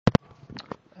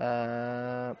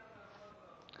Uh,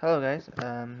 Hello guys,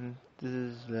 this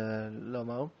is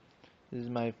Lomo. This is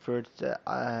my first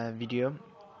video,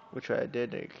 which I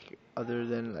did other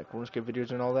than like RuneScape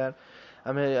videos and all that.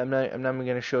 I'm not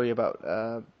gonna show you about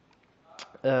uh,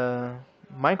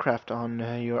 Minecraft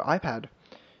on your iPad,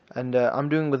 and I'm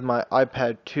doing with my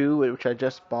iPad 2, which I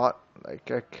just bought like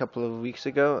a couple of weeks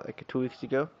ago, like 2 weeks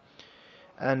ago,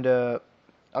 and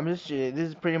I'm just this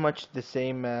is pretty much the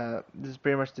same. This is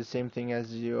pretty much the same thing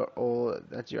as your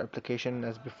application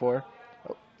as before.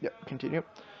 Oh, yeah, continue.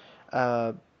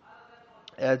 Uh,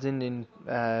 as in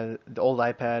the old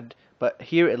iPad, but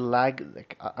here it lags.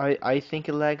 Like I think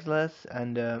it lags less,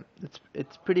 and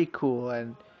it's pretty cool.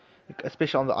 And like,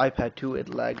 especially on the iPad too,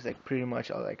 it lags like pretty much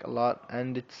like a lot.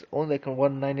 And it's only like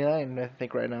 199 I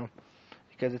think right now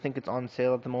because I think it's on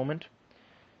sale at the moment.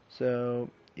 So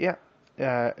yeah,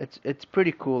 it's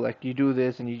pretty cool. Like you do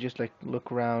this and you just like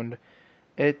look around.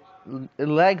 It it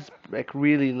lags like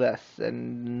really less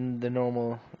than the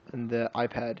normal in the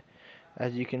iPad,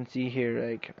 as you can see here.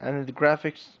 Like, and the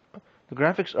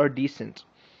graphics are decent.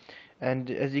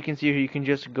 And as you can see here, you can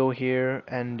just go here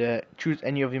and choose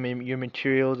any of your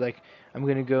materials. Like I'm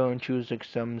gonna go and choose like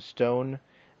some stone,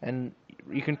 and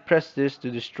you can press this to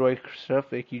destroy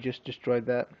stuff. Like you just destroyed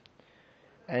that,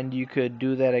 and you could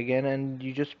do that again, and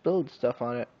you just build stuff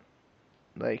on it,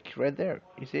 like right there.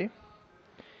 You see?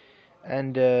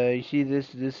 And you see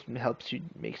this helps you,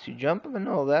 makes you jump and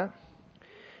all that.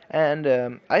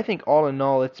 And I think all in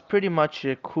all, it's pretty much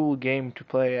a cool game to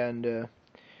play.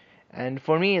 And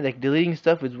for me, like deleting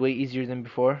stuff is way easier than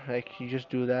before. Like you just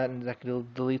do that, and like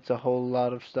it deletes a whole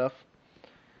lot of stuff.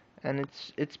 And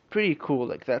it's pretty cool.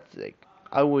 Like that's like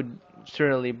I would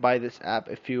certainly buy this app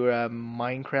if you were a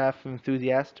Minecraft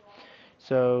enthusiast.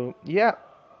 So yeah,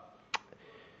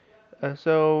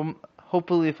 so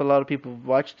hopefully, if a lot of people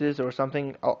watch this or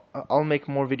something, I'll make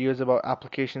more videos about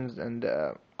applications and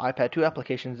iPad 2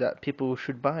 applications that people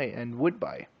should buy and would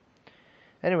buy.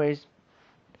 Anyways,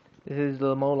 this is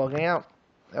Lil Mo logging out.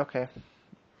 Okay.